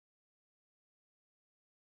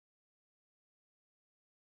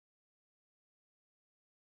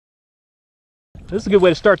This is a good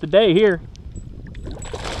way to start the day here.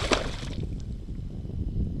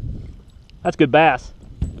 That's good bass.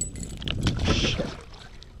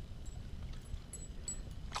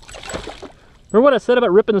 Remember what I said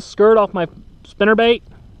about ripping the skirt off my spinnerbait?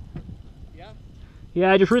 Yeah?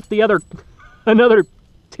 Yeah, I just ripped the other, another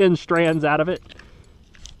 10 strands out of it.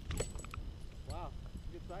 Wow,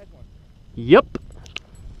 good size one. Yep.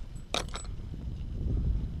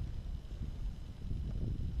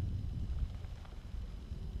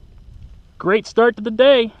 Great start to the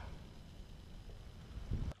day.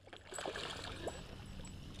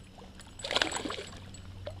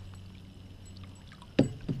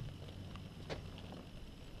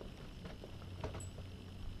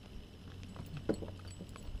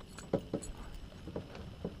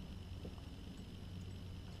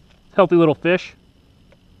 Healthy little fish.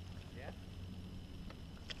 Yeah.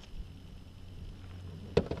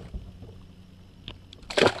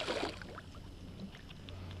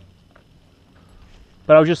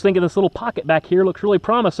 But I was just thinking this little pocket back here looks really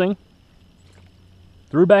promising.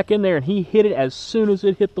 Threw back in there and he hit it as soon as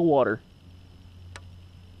it hit the water.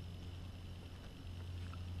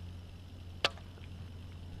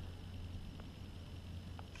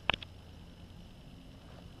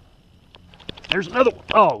 There's another one.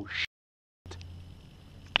 Oh, shit.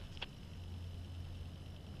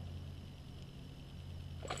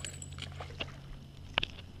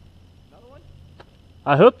 Another one?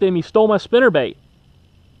 I hooked him. He stole my spinnerbait.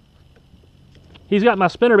 He's got my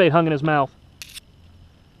spinnerbait hung in his mouth.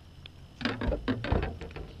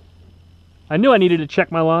 I knew I needed to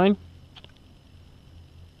check my line.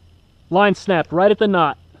 Line snapped right at the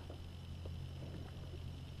knot.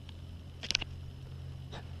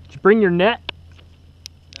 Did you bring your net?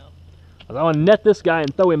 No. I want to net this guy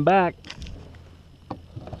and throw him back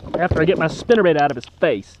after I get my spinnerbait out of his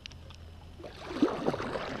face.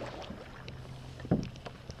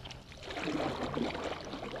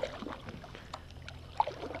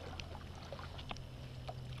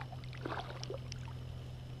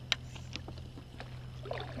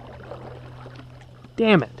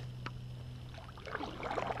 Damn it.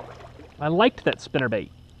 I liked that spinnerbait.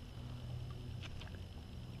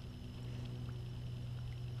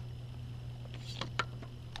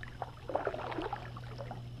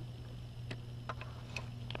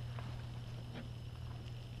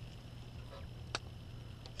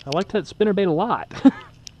 I liked that spinnerbait a lot.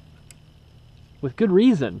 With good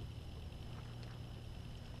reason.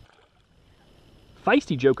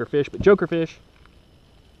 Feisty jokerfish, but jokerfish.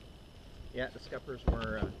 Yeah, the scuppers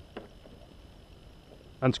were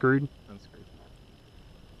Unscrewed. unscrewed.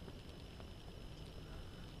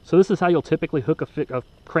 So this is how you'll typically hook a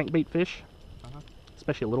crankbait fish,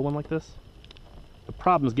 especially a little one like this. The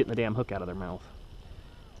problem is getting the damn hook out of their mouth.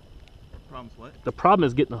 Problems what? The problem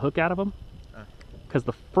is getting the hook out of them, because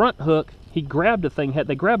the front hook, he grabbed a thing head.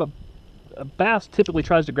 They grab a bass typically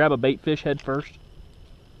tries to grab a bait fish head first.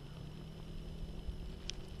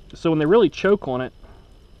 So when they really choke on it,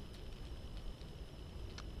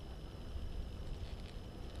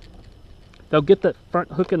 they'll get that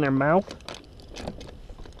front hook in their mouth,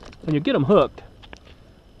 and you get them hooked.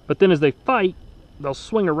 But then as they fight, they'll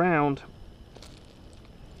swing around,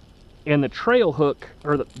 and the trail hook,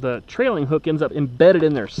 or the trailing hook, ends up embedded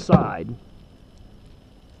in their side.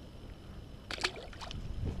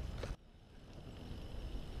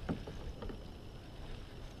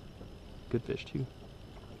 Good fish too.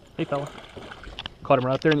 Hey fella. Caught him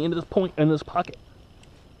right there in the end of this point, in this pocket.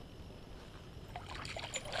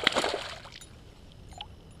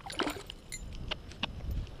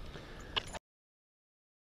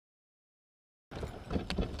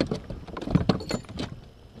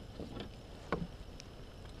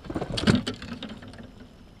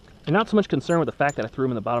 I'm not so much concerned with the fact that I threw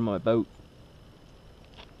him in the bottom of my boat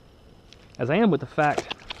as I am with the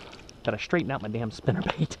fact that I straightened out my damn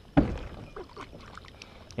spinnerbait.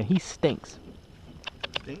 And he stinks.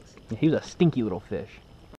 Stinks? Yeah, he was a stinky little fish.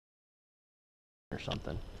 Or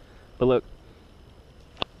something. But look.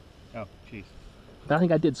 Oh, jeez. I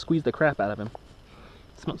think I did squeeze the crap out of him.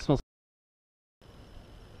 Smells.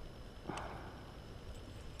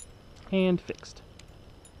 And fixed.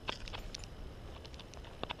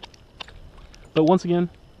 But once again,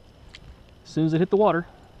 as soon as it hit the water,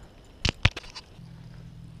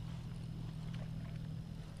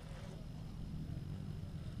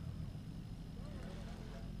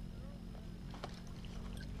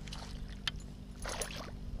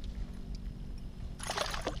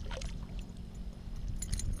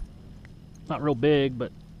 not real big,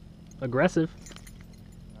 but aggressive.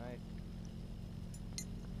 Nice.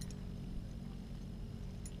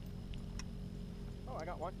 Oh, I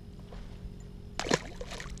got one.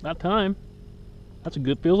 About time. That's a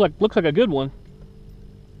good, looks like a good one.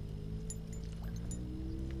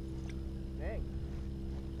 Dang.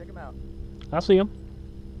 Check him out. I see him.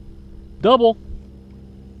 Double.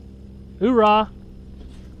 Hoorah.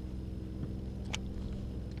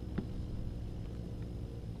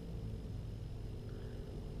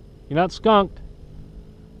 You're not skunked.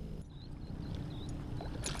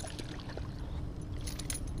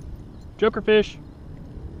 Joker fish.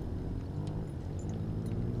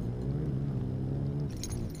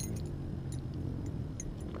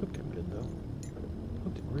 Hooked him good though.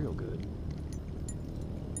 Hooked him real good.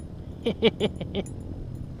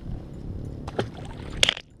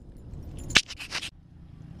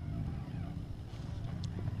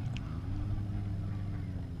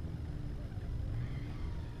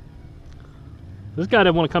 This guy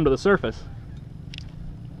didn't want to come to the surface.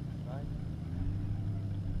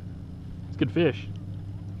 It's good fish.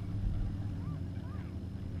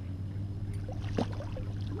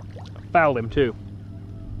 Fouled him too.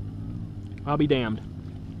 I'll be damned.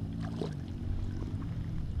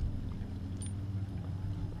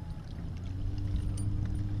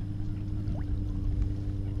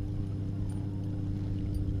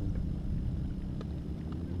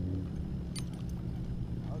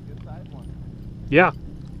 Yeah.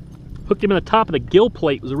 Hooked him in the top of the gill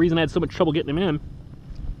plate was the reason I had so much trouble getting him in.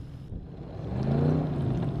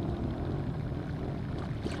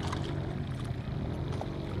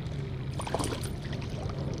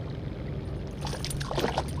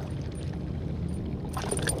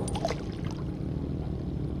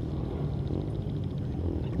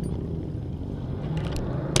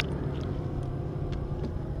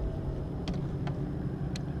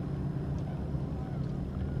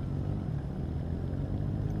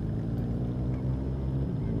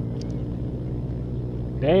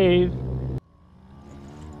 Dave.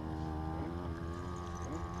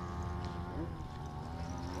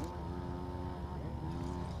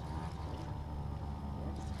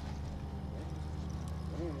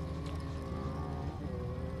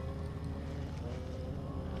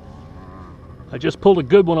 I just pulled a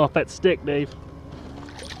good one off that stick, Dave.